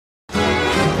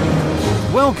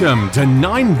Welcome to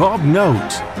 9 Bob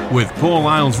Note with Paul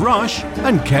Isles-Rush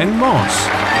and Ken Moss.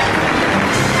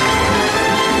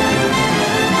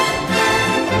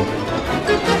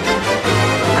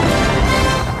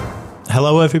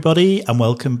 Hello everybody and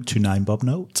welcome to 9 Bob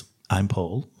Note. I'm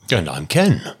Paul. And I'm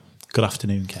Ken. Good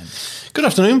afternoon, Ken. Good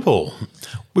afternoon, Paul.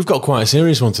 We've got quite a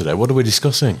serious one today. What are we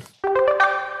discussing?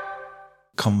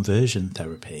 Conversion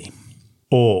therapy.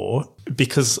 Or,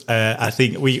 because I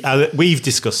think we've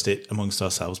discussed it amongst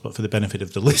ourselves, but for the benefit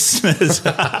of the listeners,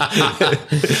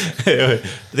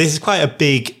 this is quite a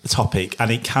big topic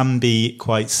and it can be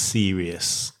quite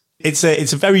serious. It's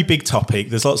a very big topic.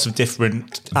 There's lots of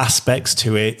different aspects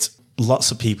to it.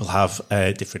 Lots of people have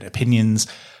different opinions.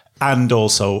 And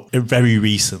also, very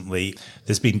recently,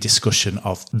 there's been discussion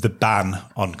of the ban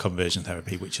on conversion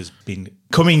therapy, which has been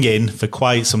coming in for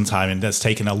quite some time and that's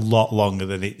taken a lot longer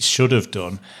than it should have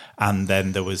done. And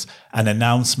then there was an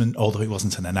announcement, although it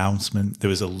wasn't an announcement, there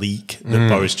was a leak that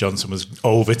Boris Johnson was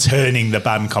overturning the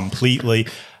ban completely.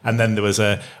 And then there was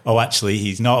actually,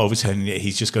 he's not overturning it,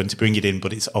 he's just going to bring it in,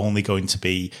 but it's only going to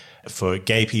be for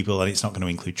gay people and it's not going to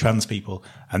include trans people.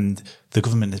 And the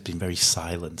government has been very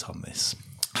silent on this.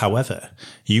 However,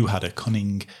 you had a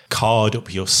cunning card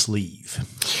up your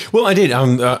sleeve. Well, I did.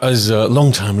 As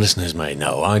long-time listeners may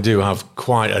know, I do have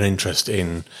quite an interest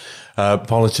in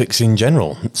politics in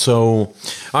general. So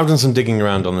I've done some digging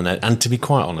around on the net, and to be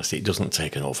quite honest, it doesn't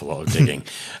take an awful lot of digging.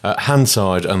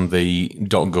 Hansard and the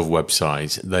 .gov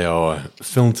website, they are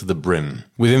filled to the brim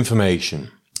with information,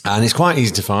 and it's quite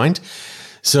easy to find.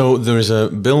 So there is a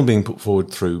bill being put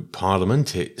forward through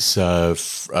Parliament. It's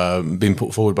been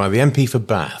put forward by the MP for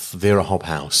Bath, Vera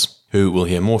Hobhouse, who we'll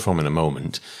hear more from in a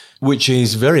moment, which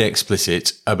is very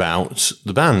explicit about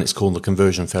the ban. It's called the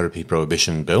Conversion Therapy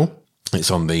Prohibition Bill. It's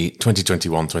on the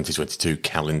 2021-2022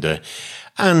 calendar,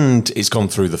 and it's gone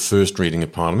through the first reading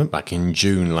of Parliament back in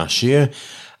June last year,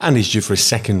 and is due for a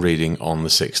second reading on the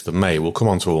 6th of May. We'll come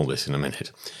on to all this in a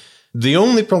minute. The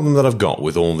only problem that I've got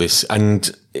with all this,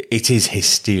 and it is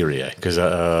hysteria, because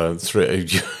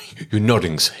you're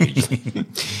nodding,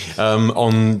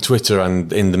 on Twitter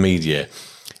and in the media,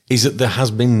 is that there has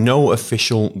been no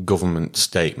official government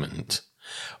statement,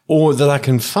 or that I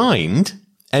can find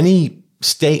any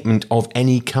statement of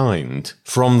any kind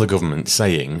from the government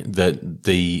saying that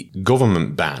the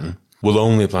government ban will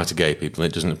only apply to gay people,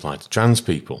 it doesn't apply to trans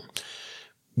people.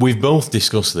 We've both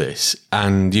discussed this,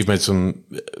 and you've made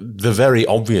the very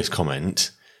obvious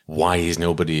comment, why is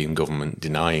nobody in government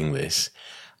denying this?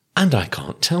 And I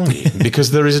can't tell you,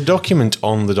 because there is a document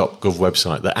on the .gov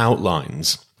website that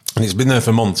outlines, and it's been there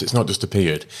for months, it's not just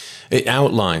appeared, it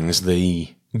outlines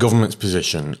the government's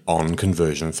position on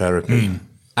conversion therapy.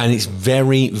 And it's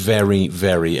very, very,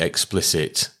 very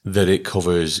explicit that it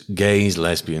covers gays,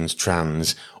 lesbians,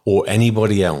 trans, or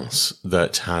anybody else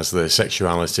that has their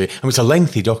sexuality. I mean, it's a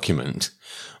lengthy document,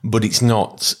 but it's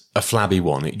not a flabby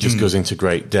one. It just goes into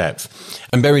great depth.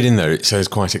 And buried in there, it says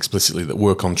quite explicitly that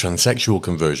work on transsexual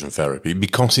conversion therapy,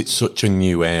 because it's such a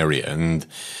new area, and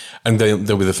they'll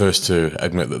be the first to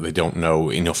admit that they don't know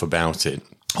enough about it,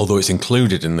 although it's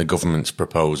included in the government's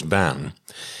proposed ban.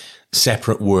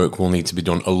 Separate work will need to be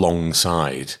done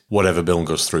alongside whatever bill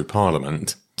goes through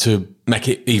Parliament to make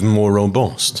it even more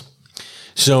robust.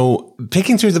 So,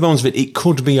 picking through the bones of it, it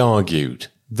could be argued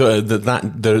that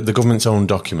the government's own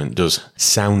document does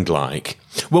sound like,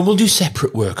 well, we'll do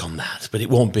separate work on that, but it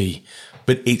won't be.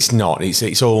 But it's not.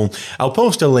 It's all. I'll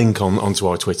post a link onto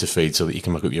our Twitter feed so that you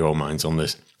can make up your own minds on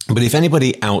this. But if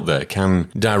anybody out there can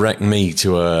direct me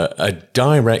to a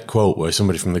direct quote where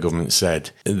somebody from the government said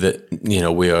that,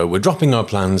 we're dropping our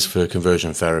plans for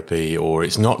conversion therapy, or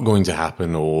it's not going to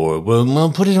happen, or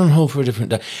we'll put it on hold for a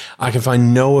different day, I can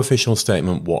find no official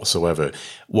statement whatsoever.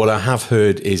 What I have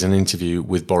heard is an interview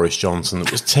with Boris Johnson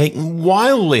that was taken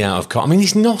wildly out of context. I mean,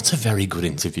 he's not a very good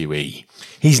interviewee.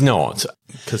 He's not.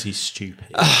 Because he's stupid.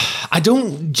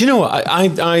 Do you know what?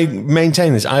 I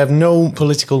maintain this. I have no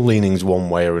political leanings one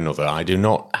way or another. I do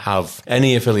not have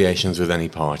any affiliations with any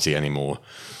party anymore.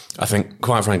 I think,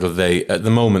 quite frankly, at the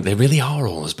moment, they really are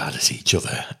all as bad as each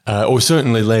other. Or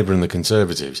certainly Labour and the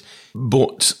Conservatives.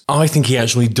 But I think he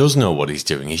actually does know what he's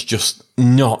doing. He's just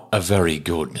not a very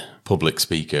good public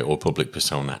speaker or public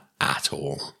persona at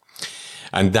all.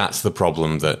 And that's the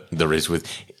problem that there is with...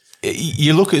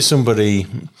 You look at somebody,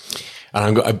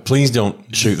 and please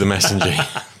don't shoot the messenger.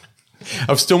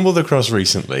 I've stumbled across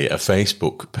recently a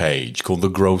Facebook page called The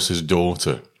Grocer's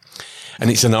Daughter. And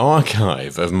it's an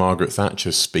archive of Margaret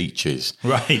Thatcher's speeches.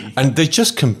 Right. And they're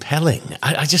just compelling.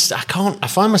 I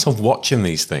find myself watching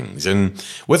these things. And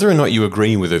whether or not you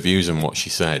agree with her views and what she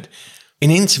said, In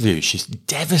interviews, she's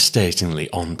devastatingly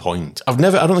on point. I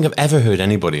don't think I've ever heard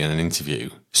anybody in an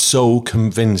interview so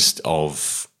convinced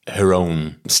of her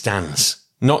own stance.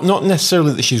 Not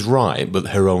necessarily that she's right, but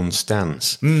her own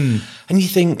stance. And you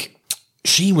think,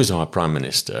 she was our Prime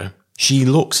Minister. She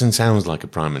looks and sounds like a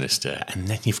Prime Minister. And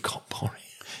then you've got Boris.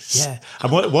 Yeah.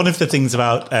 And one of the things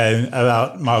about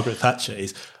Margaret Thatcher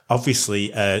is, obviously,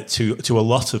 to a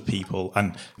lot of people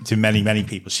and to many, many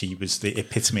people, she was the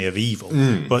epitome of evil.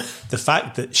 But the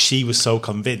fact that she was so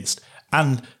convinced,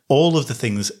 and all of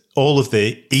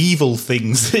the evil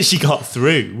things that she got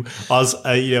through, as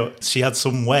she had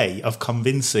some way of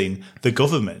convincing the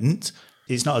government.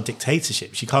 It's not a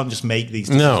dictatorship. She can't just make these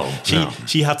decisions. No.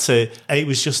 She had to, and it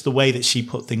was just the way that she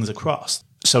put things across.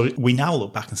 So we now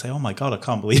look back and say, oh my God, I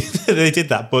can't believe that they did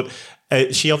that. But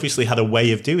she obviously had a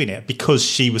way of doing it because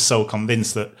she was so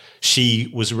convinced that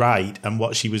she was right and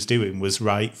what she was doing was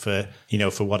right for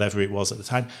whatever it was at the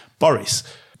time. Boris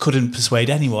couldn't persuade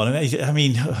anyone. I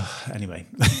mean, anyway.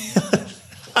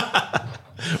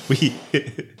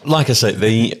 Like I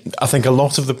say, I think a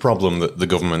lot of the problem that the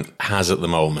government has at the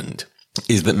moment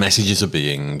is that messages are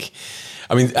being,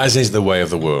 as is the way of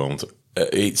the world,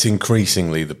 it's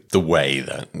increasingly the way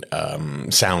that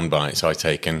sound bites are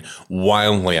taken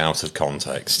wildly out of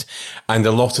context. And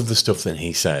a lot of the stuff that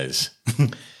he says,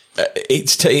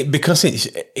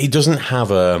 because he doesn't have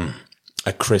a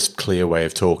crisp, clear way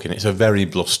of talking. It's a very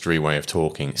blustery way of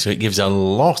talking. So it gives a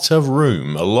lot of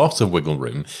wiggle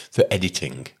room for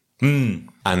editing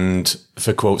and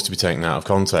for quotes to be taken out of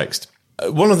context.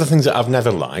 One of the things that I've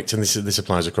never liked, and this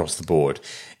applies across the board,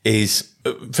 is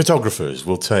photographers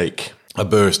will take a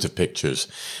burst of pictures,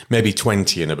 maybe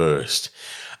 20 in a burst.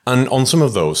 And on some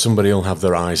of those, somebody will have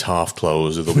their eyes half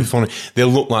closed, or they'll be funny. They'll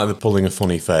look like they're pulling a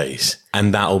funny face,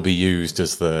 and that'll be used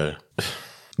as the...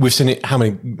 We've seen it how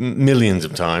many millions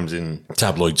of times in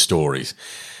tabloid stories.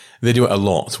 They do it a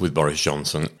lot with Boris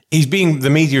Johnson. The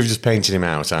media have just painted him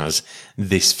out as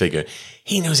this figure.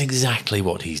 He knows exactly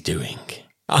what he's doing.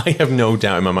 I have no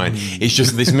doubt in my mind. It's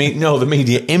just the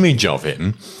media image of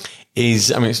him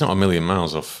is, it's not a million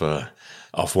miles off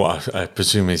what I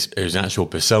presume his actual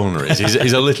persona is.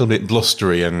 He's a little bit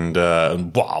blustery and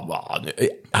blah, blah.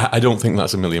 I don't think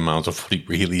that's a million miles off what he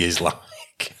really is like.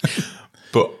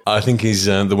 But I think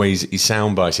the way he's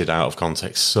soundbited out of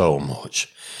context so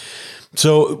much.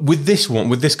 So with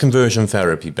this conversion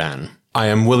therapy ban,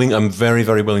 I'm very,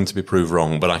 very willing to be proved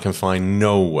wrong, but I can find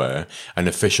nowhere an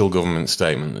official government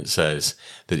statement that says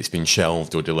that it's been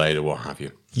shelved or delayed or what have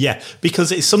you. Yeah,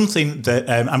 because it's something that,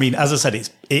 as I said,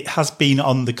 it has been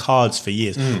on the cards for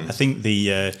years. I think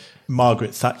the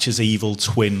Margaret Thatcher's evil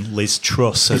twin, Liz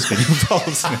Truss, has been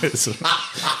involved in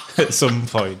it at some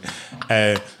point.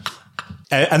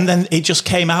 And then it just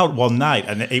came out one night,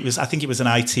 and I think it was an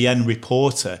ITN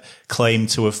reporter claimed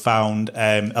to have found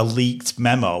a leaked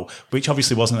memo, which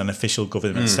obviously wasn't an official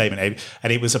government statement,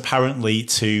 and it was apparently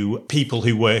to people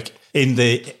who work in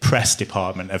the press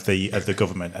department of the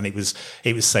government, and it was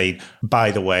saying, by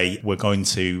the way, we're going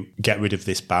to get rid of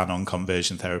this ban on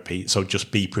conversion therapy, so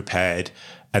just be prepared,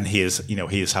 and here's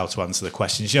how to answer the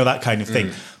questions, that kind of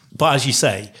thing. But as you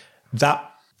say, that.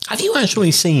 Have you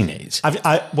actually seen it?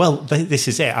 This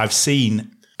is it. I've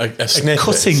seen a snippet,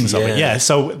 cuttings of it. Yeah.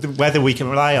 So whether we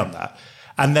can rely on that.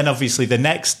 And then obviously the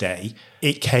next day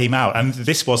it came out, and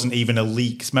this wasn't even a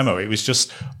leaked memo. It was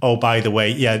just, oh, by the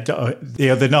way,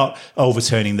 they're not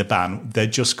overturning the ban. They're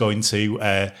just going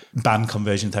to ban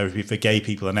conversion therapy for gay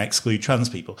people and exclude trans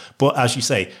people. But as you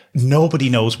say, nobody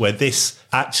knows where this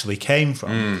actually came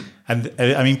from.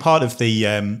 And part of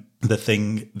the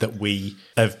thing that we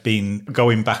have been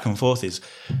going back and forth is,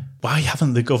 why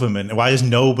has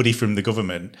nobody from the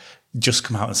government just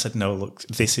come out and said, no, look,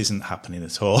 this isn't happening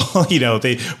at all.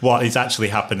 What is actually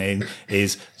happening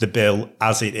is the bill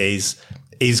as it is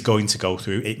going to go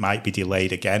through. It might be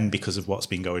delayed again because of what's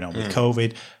been going on with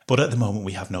COVID. But at the moment,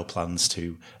 we have no plans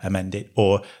to amend it.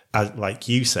 Or, like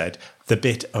you said, the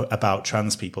bit about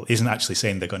trans people isn't actually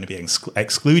saying they're going to be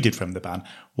excluded from the ban.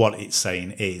 What it's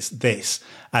saying is this.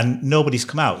 And nobody's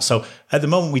come out. So at the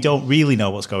moment, we don't really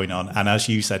know what's going on. And as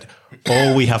you said,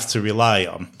 all we have to rely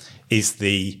on is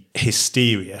the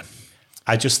hysteria.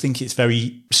 I just think it's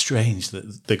very strange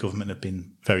that the government have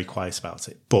been very quiet about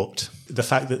it. But the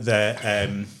fact that they're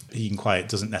being quiet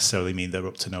doesn't necessarily mean they're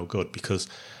up to no good, because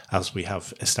as we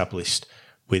have established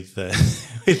with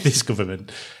this government,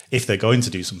 if they're going to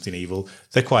do something evil,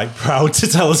 they're quite proud to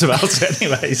tell us about it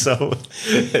anyway. So,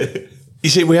 you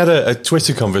see, we had a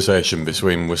Twitter conversation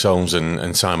between ourselves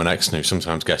and Simon Exton, who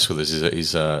sometimes guests with us.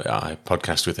 I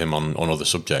podcast with him on other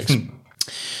subjects.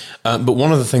 But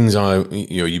one of the things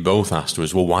you both asked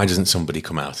was, well, why doesn't somebody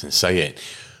come out and say it?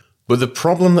 But the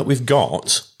problem that we've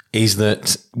got is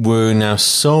that we're now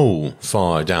so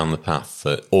far down the path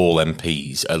that all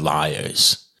MPs are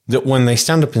liars that when they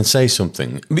stand up and say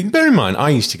something, I mean, bear in mind, I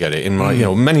used to get it in my,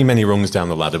 many, many rungs down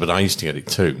the ladder, but I used to get it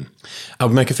too. I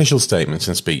would make official statements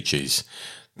and speeches.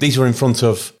 These were in front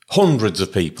of hundreds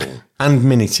of people and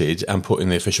minuted and put in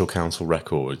the official council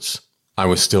records. I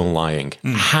was still lying.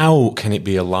 How can it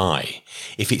be a lie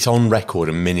if it's on record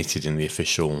and minuted in the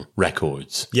official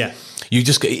records? Yeah.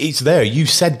 It's there. You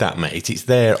said that, mate. It's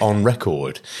there on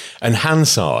record. And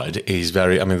Hansard is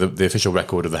the official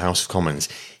record of the House of Commons,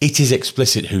 it is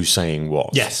explicit who's saying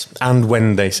what. Yes. And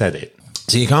when they said it.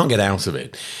 So you can't get out of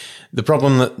it. The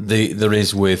problem that there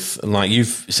is with, like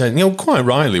you've said, quite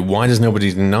rightly, why does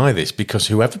nobody deny this? Because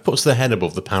whoever puts their head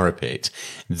above the parapet,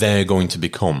 they're going to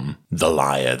become the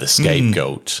liar, the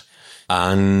scapegoat.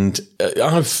 And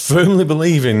I firmly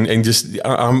believe in just,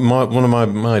 one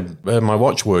of my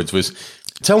watchwords was,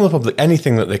 tell the public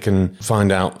anything that they can find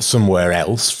out somewhere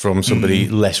else from somebody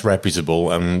less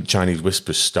reputable and Chinese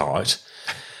whispers start.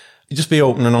 Just be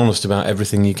open and honest about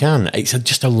everything you can. It's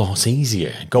just a lot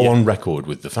easier. Go on record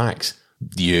with the facts.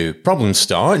 Your problems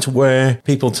start where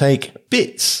people take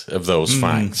bits of those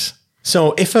facts.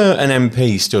 So if an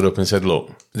MP stood up and said,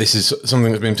 look, this is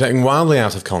something that's been taken wildly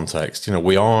out of context.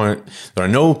 There are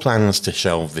no plans to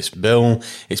shelve this bill.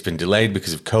 It's been delayed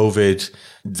because of COVID.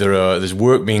 There's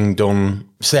work being done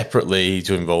separately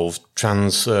to involve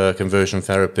trans conversion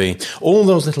therapy. All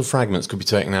those little fragments could be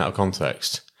taken out of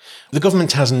context. The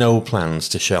government has no plans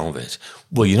to shelve it.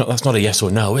 Well, that's not a yes or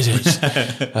no, is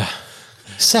it?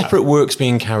 Separate work's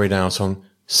being carried out on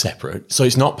separate. So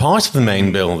it's not part of the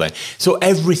main bill then. So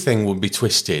everything would be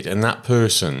twisted and that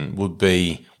person would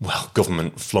be,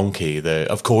 government flunky.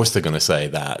 Of course they're going to say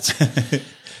that.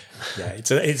 Yeah,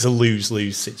 it's a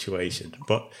lose-lose situation.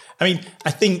 But I mean,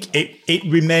 I think it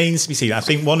remains to be seen. I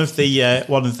think one of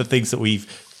the things that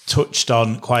we've touched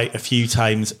on quite a few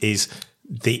times is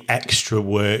the extra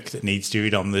work that needs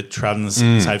doing on the trans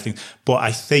side of things. But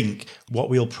I think what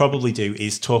we'll probably do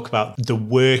is talk about the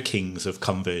workings of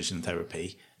conversion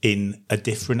therapy in a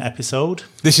different episode.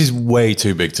 This is way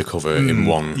too big to cover in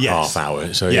one half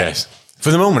hour. So yes.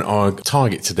 For the moment, our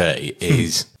target today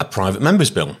is a private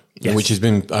members bill, which has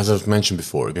been, as I've mentioned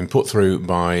before, been put through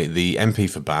by the MP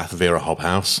for Bath, Vera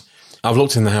Hobhouse. I've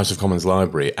looked in the House of Commons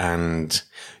library and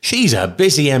she's a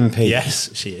busy MP.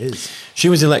 Yes, she is. She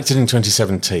was elected in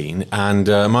 2017 and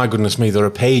my goodness me, there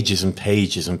are pages and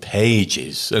pages and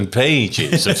pages and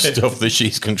pages of stuff that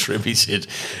she's contributed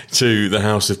to the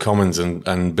House of Commons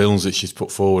and bills that she's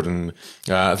put forward. And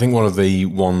I think one of the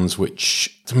ones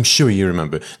which I'm sure you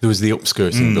remember, there was the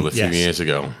upskirting bill a few years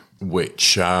ago,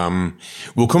 which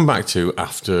we'll come back to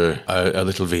after a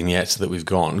little vignette that we've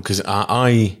got, because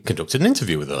I conducted an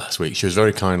interview with her last week. She was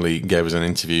very kindly gave us an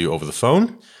interview over the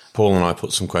phone. Paul and I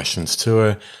put some questions to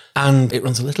her, and it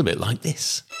runs a little bit like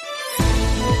this.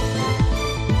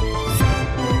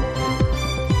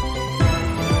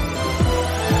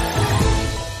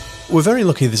 We're very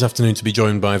lucky this afternoon to be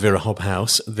joined by Vera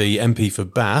Hobhouse, the MP for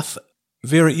Bath.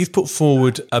 Vera, you've put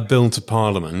forward a bill to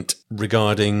Parliament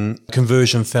regarding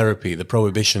conversion therapy, the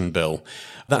Prohibition Bill.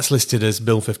 That's listed as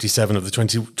Bill 57 of the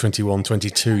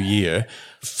 2021-22 year.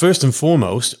 First and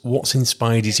foremost, what's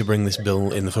inspired you to bring this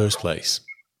bill in the first place?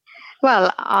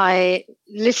 Well, I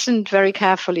listened very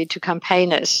carefully to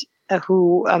campaigners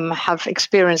who have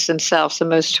experienced themselves the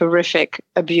most horrific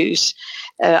abuse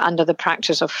under the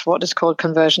practice of what is called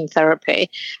conversion therapy,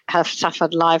 have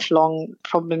suffered lifelong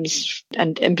problems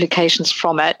and implications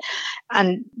from it.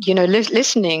 And,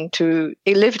 listening to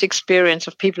a lived experience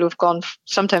of people who've gone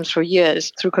sometimes for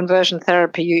years through conversion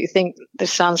therapy, you think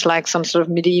this sounds like some sort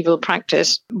of medieval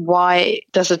practice. Why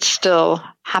does it still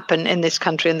happen in this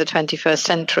country in the 21st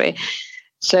century?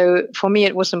 So for me,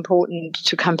 it was important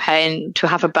to campaign to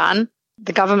have a ban.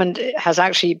 The government has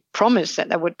actually promised that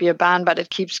there would be a ban, but it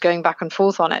keeps going back and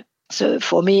forth on it. So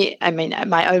for me,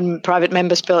 my own private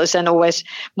members bill is then always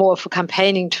more of a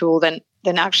campaigning tool than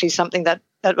actually something that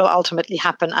will ultimately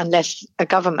happen unless a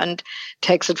government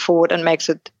takes it forward and makes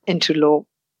it into law.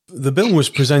 The bill was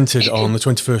presented on the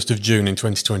 21st of June in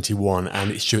 2021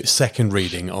 and it's due its second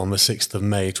reading on the 6th of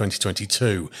May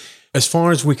 2022. As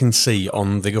far as we can see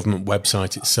on the government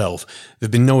website itself, there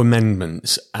have been no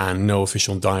amendments and no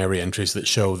official diary entries that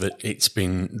show that it's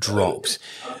been dropped.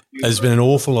 There's been an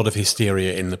awful lot of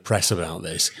hysteria in the press about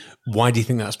this. Why do you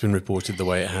think that's been reported the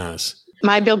way it has?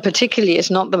 My bill particularly is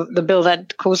not the bill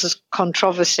that causes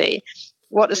controversy.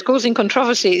 What is causing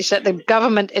controversy is that the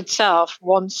government itself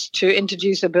wants to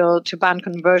introduce a bill to ban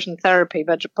conversion therapy.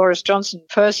 But Boris Johnson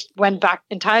first went back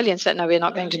entirely and said, no, we're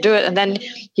not going to do it. And then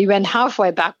he went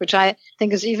halfway back, which I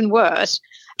think is even worse,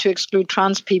 to exclude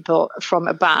trans people from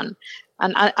a ban.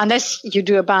 And unless you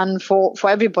do a ban for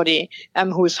everybody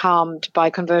who is harmed by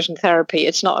conversion therapy,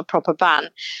 it's not a proper ban.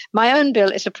 My own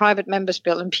bill is a private member's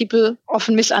bill, and people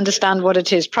often misunderstand what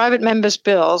it is. Private members'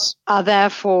 bills are there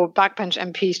for backbench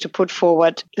MPs to put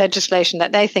forward legislation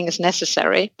that they think is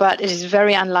necessary, but it is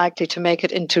very unlikely to make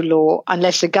it into law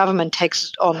unless the government takes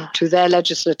it on to their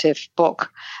legislative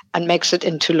book and makes it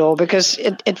into law, because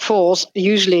it falls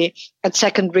usually at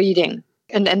second reading.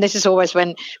 And this is always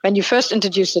when you first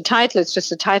introduce the title, it's just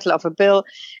the title of a bill.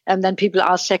 And then people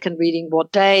ask second reading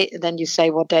what day. Then you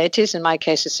say what day it is. In my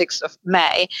case, the 6th of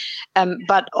May.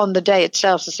 But on the day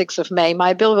itself, the 6th of May,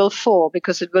 my bill will fall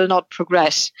because it will not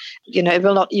progress. It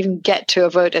will not even get to a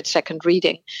vote at second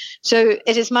reading. So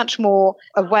it is much more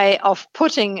a way of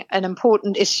putting an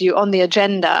important issue on the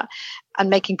agenda and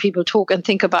making people talk and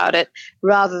think about it,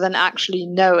 rather than actually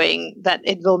knowing that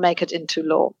it will make it into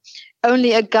law.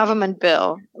 Only a government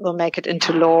bill will make it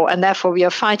into law, and therefore we are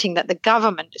fighting that the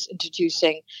government is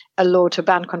introducing a law to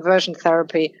ban conversion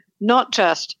therapy, not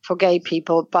just for gay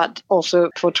people, but also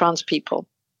for trans people.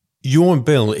 Your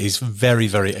bill is very,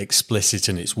 very explicit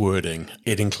in its wording.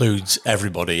 It includes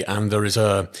everybody, and there's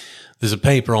a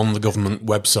paper on the government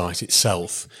website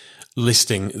itself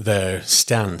listing their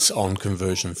stance on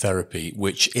conversion therapy,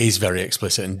 which is very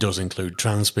explicit and does include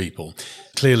trans people.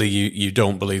 Clearly, you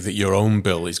don't believe that your own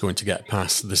bill is going to get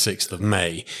past the 6th of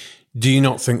May. Do you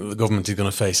not think that the government is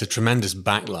going to face a tremendous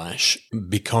backlash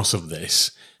because of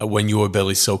this, when your bill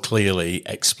is so clearly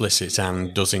explicit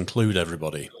and does include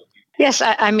everybody? Yes,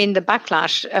 I mean the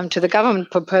backlash to the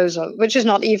government proposal, which is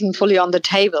not even fully on the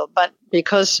table, but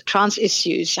because trans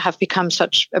issues have become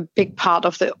such a big part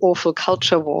of the awful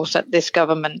culture wars that this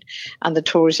government and the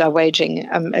Tories are waging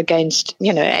against,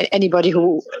 anybody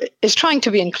who is trying to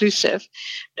be inclusive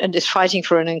and is fighting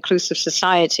for an inclusive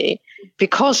society.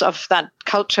 Because of that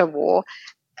culture war,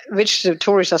 which the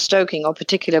Tories are stoking, or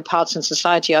particular parts in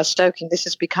society are stoking, this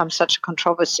has become such a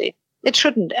controversy. It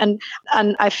shouldn't. And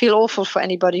I feel awful for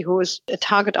anybody who is a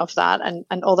target of that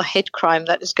and all the hate crime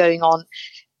that is going on,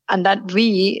 and that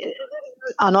we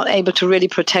are not able to really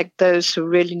protect those who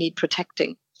really need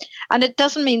protecting. And it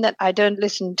doesn't mean that I don't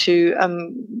listen to,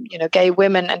 gay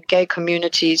women and gay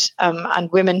communities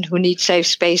and women who need safe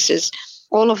spaces.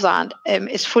 All of that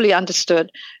is fully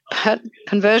understood. But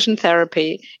conversion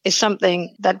therapy is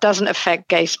something that doesn't affect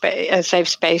gay safe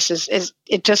spaces.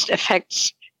 It just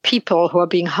affects people who are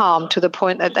being harmed to the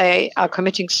point that they are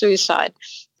committing suicide.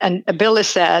 And a bill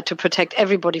is there to protect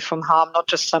everybody from harm, not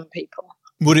just some people.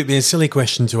 Would it be a silly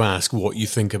question to ask what you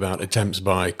think about attempts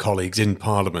by colleagues in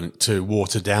Parliament to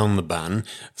water down the ban,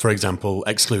 for example,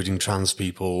 excluding trans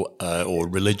people or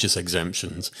religious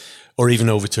exemptions, or even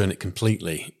overturn it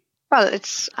completely? Well,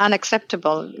 it's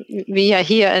unacceptable. We are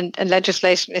here and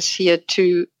legislation is here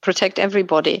to protect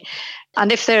everybody.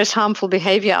 And if there is harmful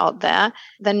behavior out there,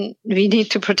 then we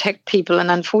need to protect people. And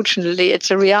unfortunately,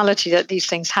 it's a reality that these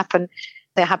things happen.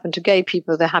 They happen to gay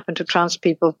people, they happen to trans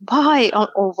people. Why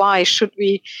or why should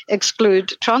we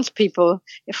exclude trans people?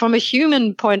 From a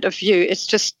human point of view, it's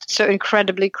just so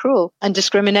incredibly cruel and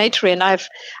discriminatory. And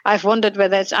I've wondered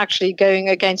whether it's actually going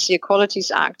against the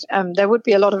Equalities Act. There would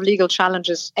be a lot of legal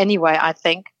challenges anyway, I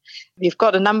think. We've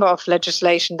got a number of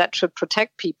legislation that should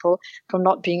protect people from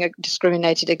not being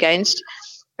discriminated against.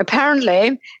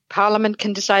 Apparently, Parliament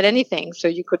can decide anything. So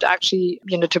you could actually,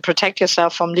 to protect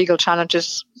yourself from legal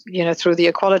challenges, through the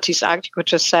Equalities Act, you could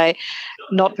just say,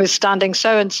 notwithstanding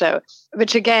so-and-so,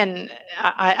 which again,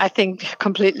 I think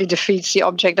completely defeats the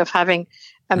object of having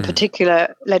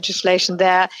particular legislation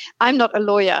there. I'm not a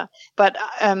lawyer, but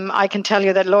I can tell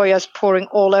you that lawyers pouring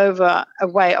all over a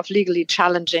way of legally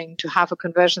challenging to have a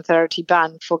conversion therapy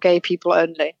ban for gay people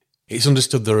only. It's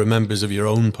understood there are members of your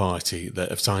own party that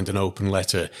have signed an open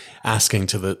letter asking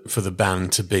for the ban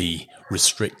to be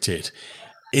restricted.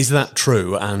 Is that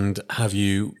true? And have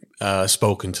you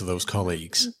spoken to those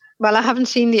colleagues? Well, I haven't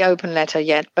seen the open letter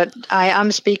yet, but I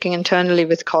am speaking internally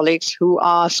with colleagues who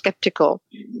are skeptical,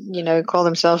 call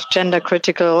themselves gender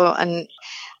critical. And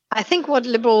I think what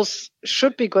liberals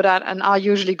should be good at and are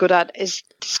usually good at is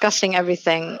discussing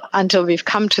everything until we've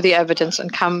come to the evidence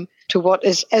and come to what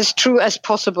is as true as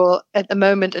possible at the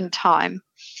moment in time.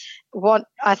 What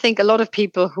I think a lot of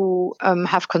people who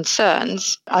have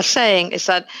concerns are saying is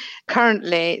that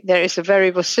currently there is a very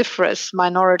vociferous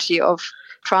minority of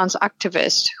trans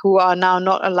activists who are now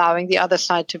not allowing the other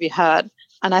side to be heard.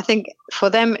 And I think for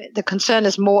them, the concern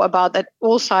is more about that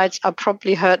all sides are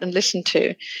properly heard and listened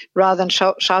to rather than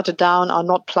shouted down or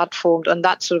not platformed and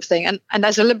that sort of thing. And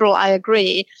as a liberal, I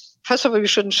agree. First of all, we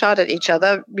shouldn't shout at each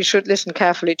other. We should listen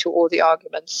carefully to all the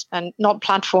arguments, and not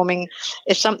platforming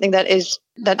is something that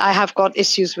I have got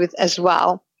issues with as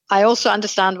well. I also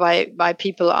understand why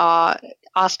people are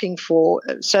asking for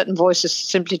certain voices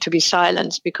simply to be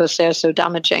silenced because they're so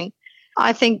damaging.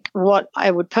 I think what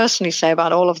I would personally say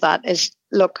about all of that is,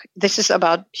 look, this is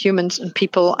about humans and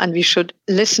people, and we should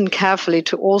listen carefully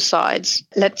to all sides.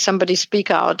 Let somebody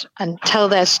speak out and tell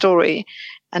their story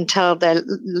and tell their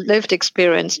lived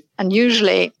experience. And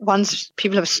usually, once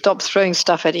people have stopped throwing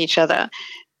stuff at each other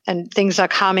and things are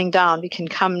calming down, we can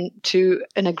come to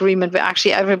an agreement where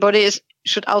actually everybody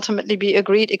should ultimately be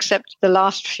agreed, except the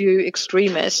last few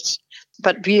extremists.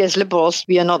 But we as liberals,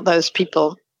 we are not those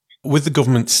people. With the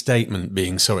government statement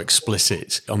being so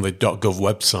explicit on the .gov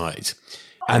website,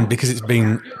 and because it's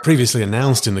been previously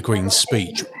announced in the Queen's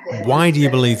speech, why do you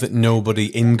believe that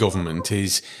nobody in government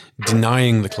is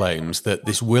denying the claims that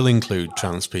this will include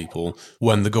trans people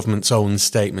when the government's own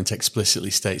statement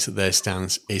explicitly states that their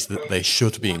stance is that they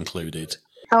should be included?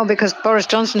 Oh, because Boris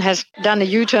Johnson has done a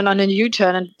U-turn on a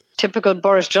U-turn, and typical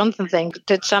Boris Johnson thing,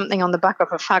 did something on the back of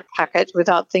a fact packet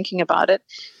without thinking about it.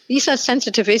 These are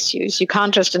sensitive issues. You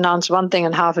can't just announce one thing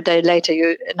and half a day later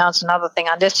you announce another thing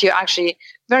unless you're actually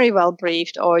very well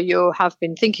briefed or you have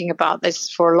been thinking about this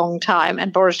for a long time.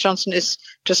 And Boris Johnson is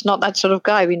just not that sort of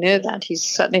guy. We know that. He's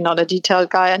certainly not a detailed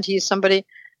guy, and he's somebody,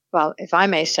 well, if I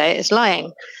may say, is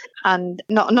lying. And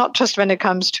not just when it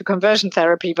comes to conversion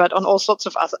therapy, but on all sorts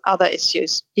of other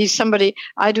issues. He's somebody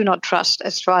I do not trust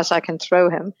as far as I can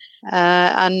throw him.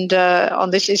 And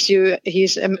on this issue,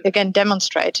 he's again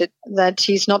demonstrated that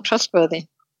he's not trustworthy.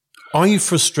 Are you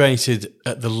frustrated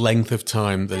at the length of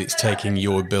time that it's taking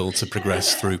your bill to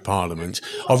progress through Parliament?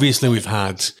 Obviously, we've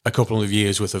had a couple of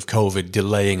years worth of COVID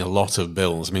delaying a lot of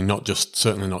bills. I mean,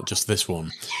 certainly not just this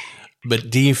one.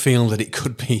 But do you feel that it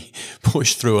could be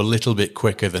pushed through a little bit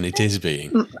quicker than it is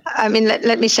being? I mean,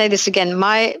 let me say this again.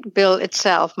 My bill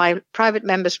itself, my private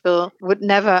member's bill, would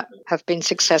never have been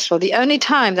successful. The only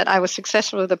time that I was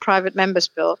successful with the private member's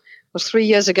bill was 3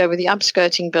 years ago with the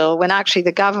upskirting bill, when actually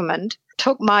the government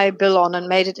took my bill on and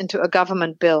made it into a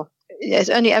government bill.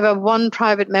 There's only ever one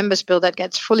private member's bill that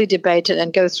gets fully debated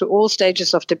and goes through all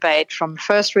stages of debate, from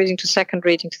first reading to second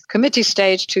reading to the committee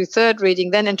stage to third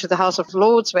reading, then into the House of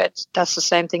Lords, where it does the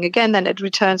same thing again, then it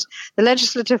returns. The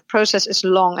legislative process is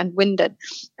long and winded,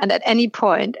 and at any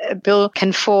point a bill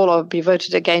can fall or be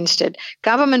voted against it.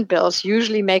 Government bills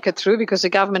usually make it through because the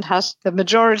government has the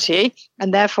majority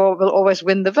and therefore will always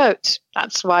win the votes.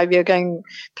 That's why we are going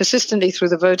persistently through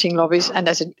the voting lobbies, and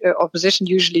as an opposition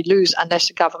usually lose unless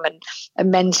the government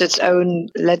amends its own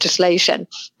legislation.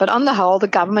 But on the whole, the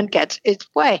government gets its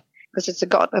way because it's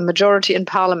got a majority in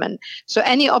Parliament. So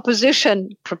any opposition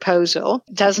proposal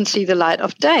doesn't see the light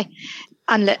of day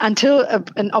until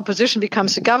an opposition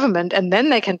becomes a government, and then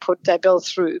they can put their bill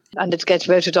through and it gets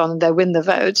voted on and they win the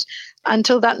votes.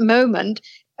 Until that moment,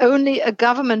 only a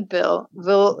government bill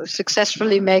will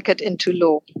successfully make it into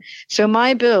law. So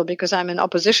my bill, because I'm an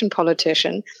opposition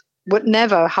politician, would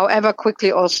never, however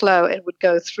quickly or slow it would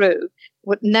go through,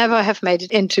 would never have made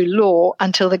it into law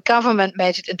until the government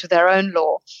made it into their own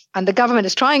law. And the government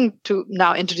is trying to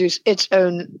now introduce its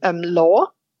own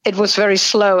law. It was very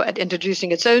slow at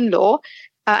introducing its own law.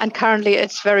 And currently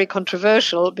it's very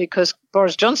controversial because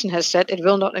Boris Johnson has said it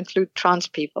will not include trans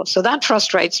people. So that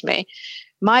frustrates me.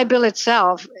 My bill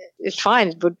itself is fine.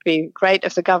 It would be great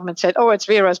if the government said, oh, it's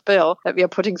Vera's bill that we are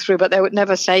putting through, but they would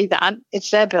never say that. It's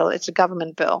their bill. It's a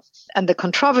government bill. And the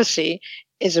controversy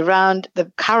is around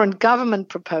the current government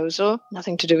proposal,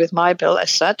 nothing to do with my bill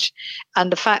as such,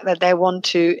 and the fact that they want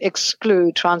to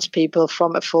exclude trans people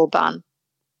from a full ban.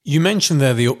 You mentioned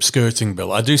there the upskirting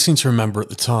bill. I do seem to remember at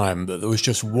the time that there was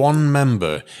just one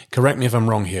member, correct me if I'm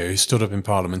wrong here, who stood up in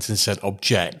Parliament and said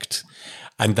object.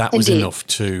 And that was Indeed. enough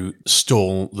to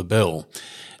stall the bill.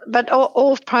 But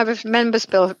all private members'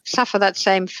 bills suffer that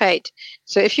same fate.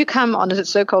 So if you come on a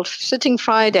so-called sitting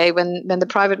Friday when the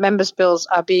private members' bills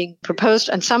are being proposed,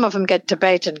 and some of them get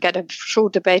debated, get a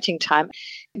short debating time,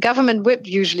 government whip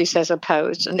usually says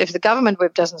opposed. And if the government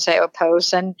whip doesn't say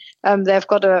opposed, then they've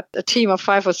got a team of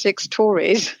 5 or 6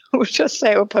 Tories who just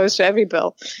say opposed to every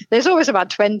bill. There's always about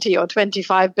 20 or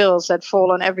 25 bills that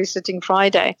fall on every sitting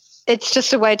Friday. It's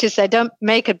just a way to say, don't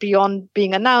make it beyond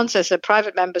being announced as a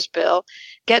private member's bill,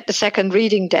 get the second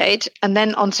reading date, and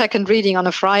then on second reading on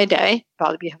a Friday,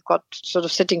 well, we have got sort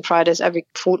of sitting Fridays every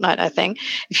fortnight, I think.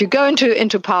 If you go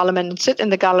into Parliament and sit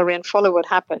in the gallery and follow what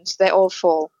happens, they all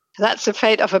fall. That's the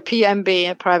fate of a PMB,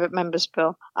 a private member's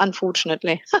bill,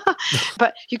 unfortunately.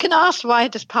 But you can ask, why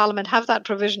does Parliament have that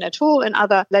provision at all in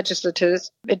other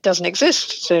legislatures? It doesn't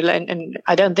exist. So,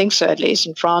 I don't think so, at least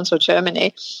in France or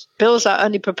Germany. Bills are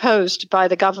only proposed by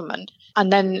the government.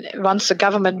 And then once the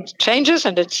government changes,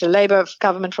 and it's a Labour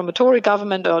government from a Tory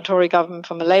government, or a Tory government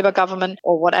from a Labour government,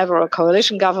 or whatever, a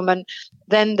coalition government,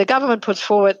 then the government puts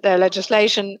forward their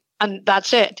legislation, and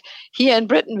that's it. Here in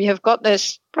Britain, we have got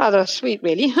this rather sweet,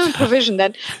 really, provision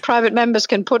that private members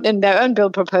can put in their own bill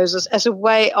proposals as a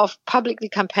way of publicly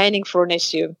campaigning for an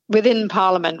issue within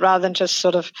Parliament, rather than just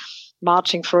sort of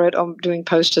marching for it or doing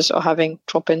posters or having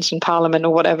drop-ins in Parliament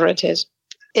or whatever it is.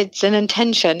 It's an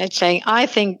intention. It's saying, I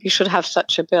think you should have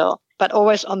such a bill, but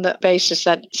always on the basis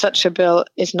that such a bill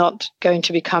is not going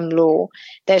to become law.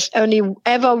 There's only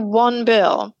ever one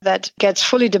bill that gets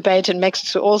fully debated, makes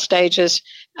it to all stages,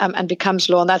 and becomes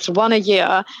law, and that's one a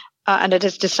year. And it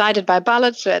is decided by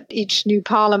ballots at each new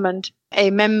Parliament. A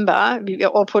member, we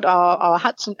all put our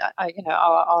hats, and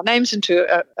our names into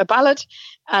a ballot,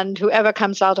 and whoever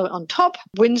comes out on top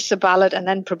wins the ballot, and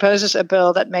then proposes a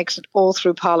bill that makes it all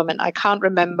through Parliament. I can't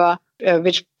remember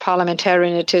which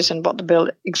parliamentarian it is and what the bill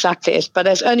exactly is, but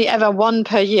there's only ever one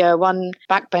per year, one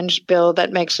backbench bill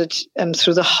that makes it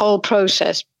through the whole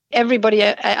process. Everybody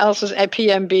else's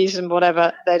PMBs and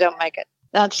whatever, they don't make it.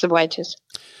 That's the way it is.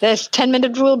 There's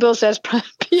 10-minute rule bills, there's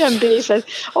PMBs, there's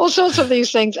all sorts of these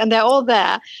things, and they're all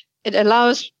there. It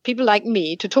allows people like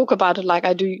me to talk about it like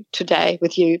I do today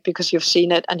with you, because you've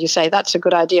seen it and you say, that's a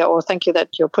good idea, or thank you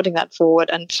that you're putting that forward,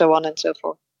 and so on and so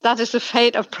forth. That is the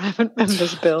fate of private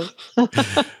members' bills.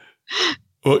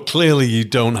 Well, clearly you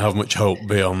don't have much hope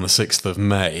beyond the 6th of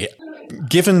May.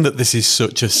 Given that this is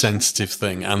such a sensitive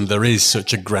thing and there is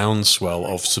such a groundswell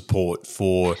of support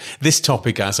for this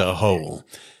topic as a whole,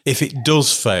 if it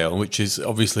does fail, which is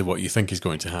obviously what you think is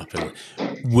going to happen,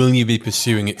 will you be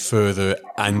pursuing it further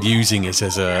and using it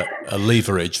as a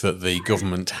leverage that the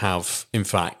government have, in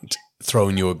fact,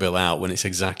 thrown your bill out when it's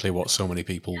exactly what so many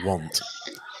people want?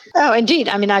 Oh, indeed.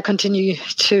 I mean, I continue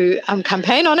to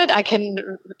campaign on it. I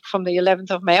can, from the 11th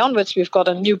of May onwards, we've got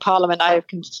a new Parliament. I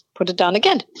can put it down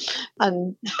again,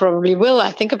 and probably will.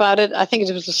 I think about it. I think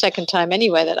it was the second time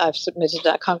anyway that I've submitted it.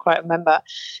 I can't quite remember.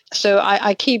 So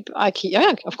I keep,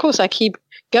 yeah, of course, I keep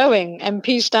going.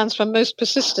 MP stands for most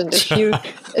persistent. If you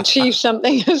achieve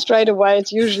something straight away,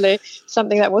 it's usually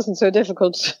something that wasn't so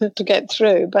difficult to get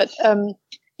through. But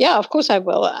yeah, of course I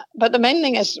will. But the main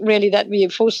thing is really that we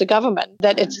force the government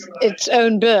that its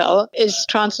own bill is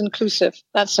trans-inclusive.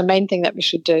 That's the main thing that we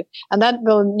should do. And that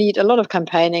will need a lot of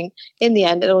campaigning. In the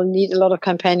end, it will need a lot of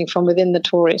campaigning from within the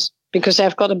Tories, because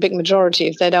they've got a big majority.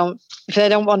 If they don't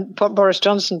want Boris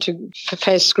Johnson to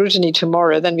face scrutiny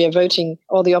tomorrow, then we are voting,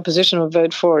 or the opposition will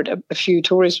vote for it. A few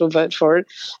Tories will vote for it,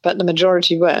 but the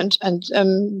majority won't.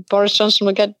 And Boris Johnson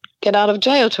will get out of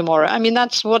jail tomorrow. I mean,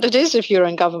 that's what it is if you're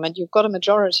in government. You've got a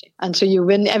majority. And so you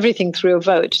win everything through a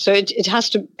vote. So it has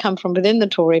to come from within the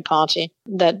Tory party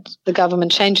that the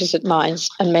government changes its minds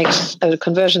and makes a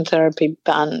conversion therapy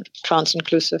ban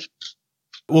trans-inclusive.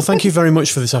 Well, thank you very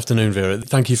much for this afternoon, Vera.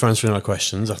 Thank you for answering our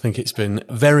questions. I think it's been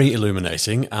very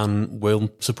illuminating, and we'll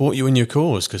support you in your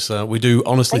cause, because we do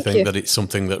honestly think that it's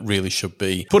something that really should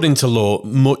be put into law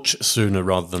much sooner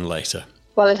rather than later.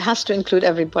 Well, it has to include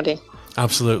everybody.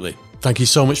 Absolutely. Thank you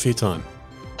so much for your time.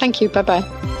 Thank you. Bye-bye.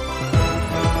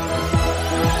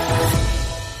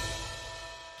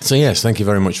 So yes, thank you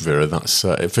very much, Vera. That's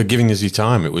for giving us your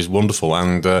time. It was wonderful.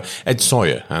 And Ed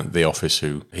Sawyer at the office,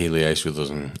 who he liaised with us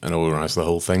and organised the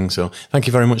whole thing. So thank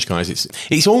you very much, guys.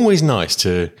 It's always nice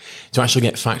to actually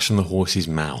get facts from the horse's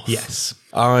mouth. Yes.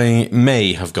 I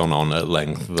may have gone on at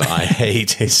length that I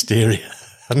hate hysteria,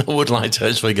 and I would like to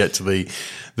actually get to the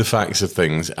facts of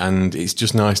things. And it's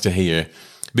just nice to hear,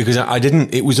 because I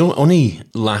didn't. It was only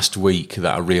last week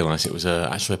that I realised it was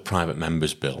actually a private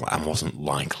member's bill and wasn't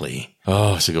likely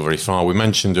to go very far. We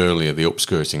mentioned earlier the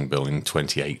upskirting bill in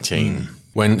 2018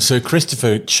 when Sir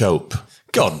Christopher Chope,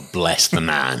 God bless the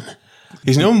man,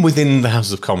 he's known within the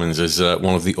House of Commons as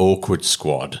one of the awkward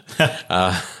squad.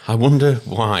 I wonder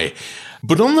why.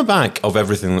 But on the back of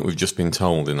everything that we've just been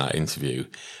told in that interview,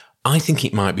 I think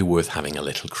it might be worth having a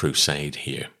little crusade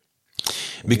here.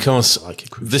 Because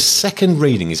the second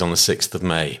reading is on the 6th of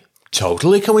May.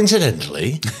 Totally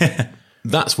coincidentally,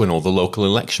 that's when all the local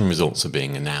election results are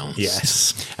being announced.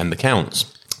 Yes. And the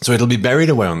counts. So it'll be buried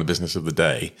away on the business of the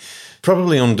day,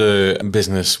 probably under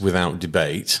business without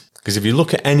debate. Because if you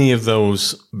look at any of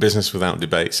those business without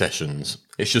debate sessions,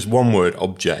 it's just one word,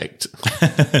 object,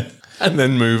 and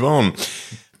then move on.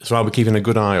 So I'll be keeping a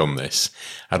good eye on this.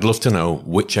 I'd love to know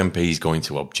which MP is going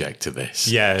to object to this.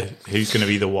 Yeah, who's going to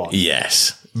be the one?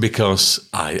 Yes. because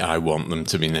I want them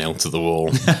to be nailed to the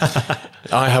wall.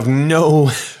 I have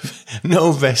no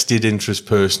vested interest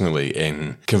personally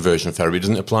in conversion therapy. It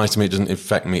doesn't apply to me. It doesn't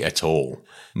affect me at all.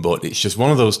 But it's just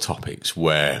one of those topics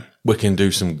where we can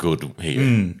do some good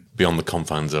here beyond the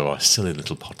confines of our silly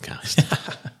little podcast.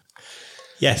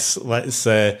 Yes, let's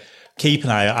keep an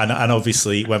eye out. And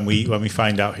obviously, when we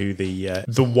find out who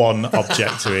the one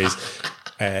objector is,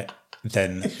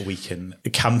 then we can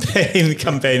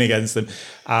campaign against them.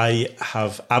 I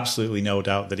have absolutely no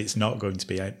doubt that it's not going to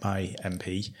be my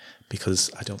MP,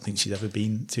 because I don't think she's ever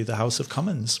been to the House of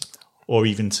Commons or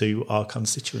even to our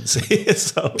constituency.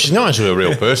 So she's not actually a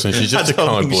real person. She's just a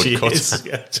cardboard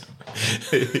cutout.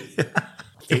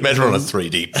 You made her on a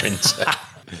 3D printer.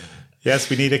 Yes,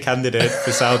 we need a candidate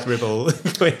for South Ribble.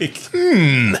 Quick.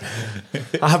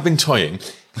 I have been toying.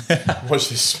 Watch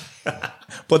this.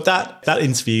 But that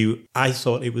interview, I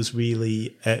thought it was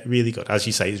really, really good. As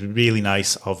you say, it's really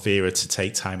nice of Vera to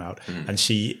take time out. And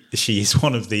she is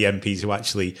one of the MPs who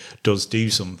actually does do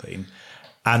something.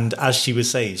 And as she was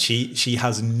saying, she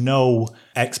has no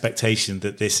expectation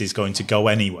that this is going to go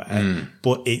anywhere,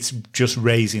 but it's just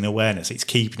raising awareness. It's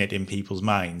keeping it in people's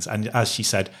minds. And as she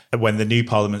said, when the new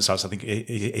parliament starts, I think,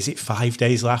 is it 5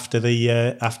 days after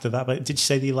that? But did you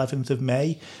say the 11th of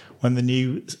May when the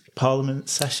new parliament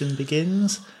session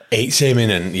begins? It's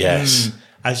imminent, yes.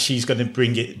 As she's going to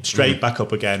bring it straight back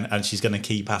up again, and she's going to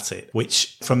keep at it,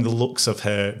 which from the looks of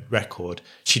her record,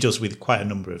 she does with quite a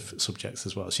number of subjects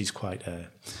as well. She's quite,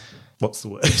 what's the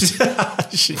word?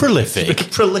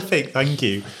 Prolific. Prolific, thank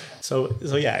you. So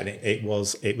yeah, and it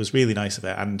was really nice of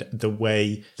her, and the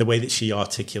way that she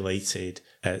articulated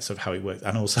sort of how it worked,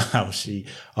 and also how she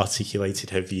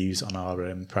articulated her views on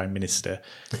our Prime Minister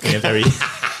in a very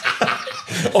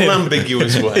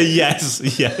unambiguous way.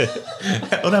 Yes, yeah,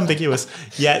 unambiguous,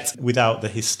 yet without the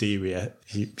hysteria.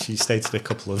 She stated a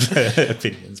couple of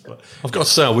opinions, but I've got to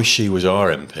say, I wish she was our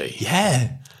MP.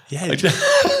 Yeah.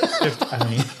 I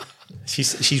mean,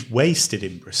 she's wasted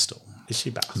in Bristol. Is she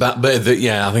back?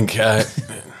 Yeah, I think I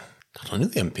don't know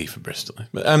the MP for Bristol,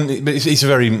 but it's a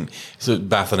very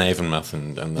Bath and Avonmouth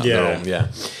and that. Yeah.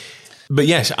 But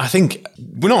yes, I think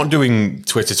we're not doing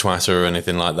Twitter Twitter or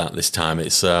anything like that this time.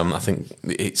 It's I think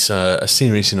it's a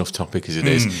serious enough topic as it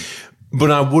is. But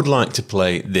I would like to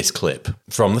play this clip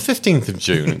from the 15th of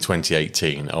June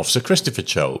 2018 of Sir Christopher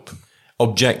Chope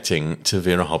objecting to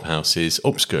Vera Hobhouse's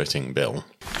upskirting bill.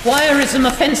 Voyeurism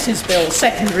Offences Bill,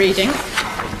 second reading.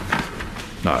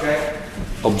 No.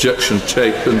 Objection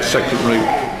taken. Second reading.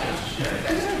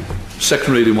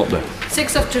 Second reading what day?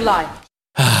 6th of July.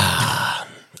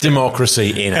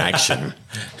 Democracy in action.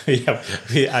 Yeah,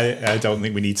 I don't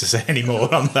think we need to say any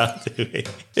more on that, do we?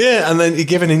 Yeah, and then he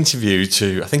gave an interview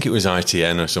to, I think it was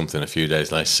ITN or something a few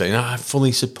days later, saying, I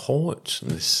fully support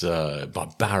this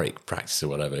barbaric practice or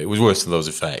whatever. It was worse to those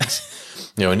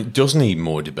effects. And it does need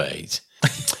more debate.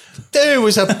 There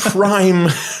was a prime...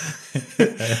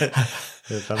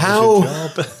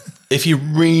 If you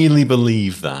really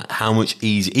believe that, how much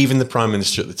easier, even the Prime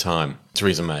Minister at the time,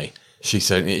 Theresa May, she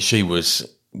said she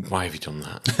was, why have you done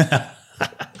that?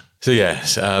 So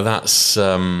yes, that's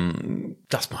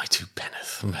my two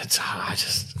penneth.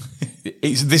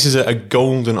 This is a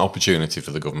golden opportunity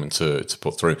for the government to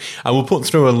put through. I will put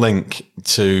through a link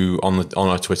on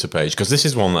our Twitter page, because this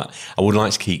is one that I would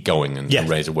like to keep going and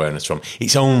raise awareness from.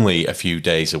 It's only a few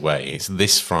days away. It's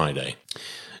this Friday.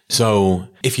 So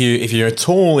if you're at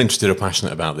all interested or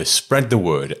passionate about this, spread the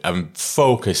word and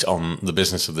focus on the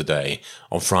business of the day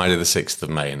on Friday the 6th of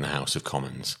May in the House of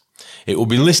Commons. It will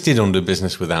be listed under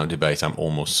business without debate, I'm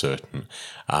almost certain,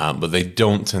 but they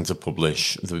don't tend to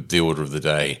publish the order of the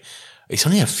day. It's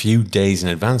only a few days in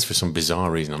advance for some bizarre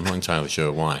reason. I'm not entirely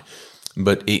sure why,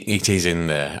 but it is in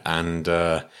there. And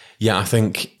I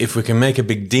think if we can make a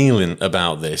big deal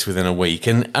about this within a week,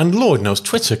 and Lord knows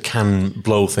Twitter can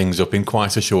blow things up in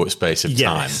quite a short space of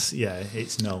time. Yes, yeah,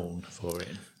 it's known for it.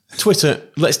 Twitter,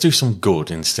 let's do some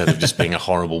good instead of just being a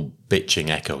horrible bitching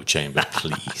echo chamber,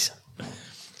 please.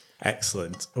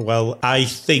 Excellent. Well, I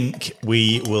think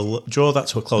we will draw that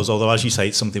to a close, although, as you say,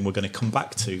 it's something we're going to come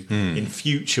back to in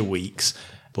future weeks.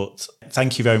 But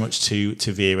thank you very much to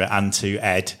Vera and to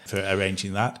Ed for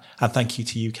arranging that. And thank you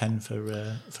to you, Ken,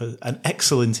 for an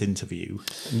excellent interview.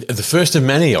 The first of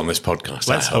many on this podcast,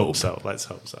 Let's hope so.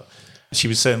 She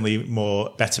was certainly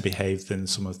better behaved than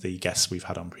some of the guests we've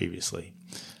had on previously.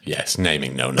 Yes,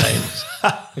 naming no names.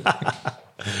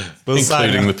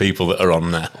 Including the people that are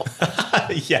on now.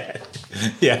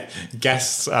 yeah,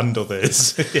 guests and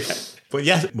others. Yeah. But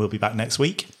yeah, we'll be back next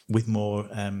week with more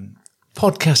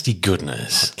podcasty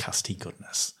goodness.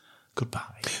 Goodbye.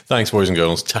 Thanks, boys and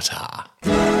girls. Ta-ta.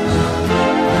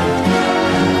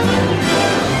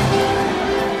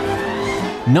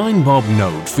 9 Bob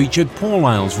Note featured Paul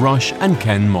Isles-Rush and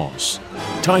Ken Moss.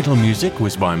 Title music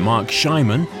was by Mark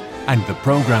Scheiman, and the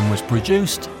programme was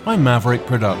produced by Maverick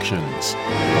Productions.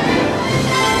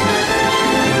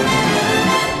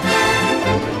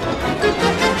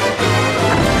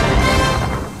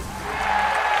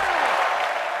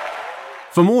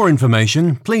 For more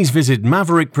information, please visit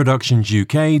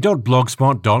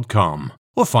maverickproductionsuk.blogspot.com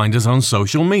or find us on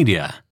social media.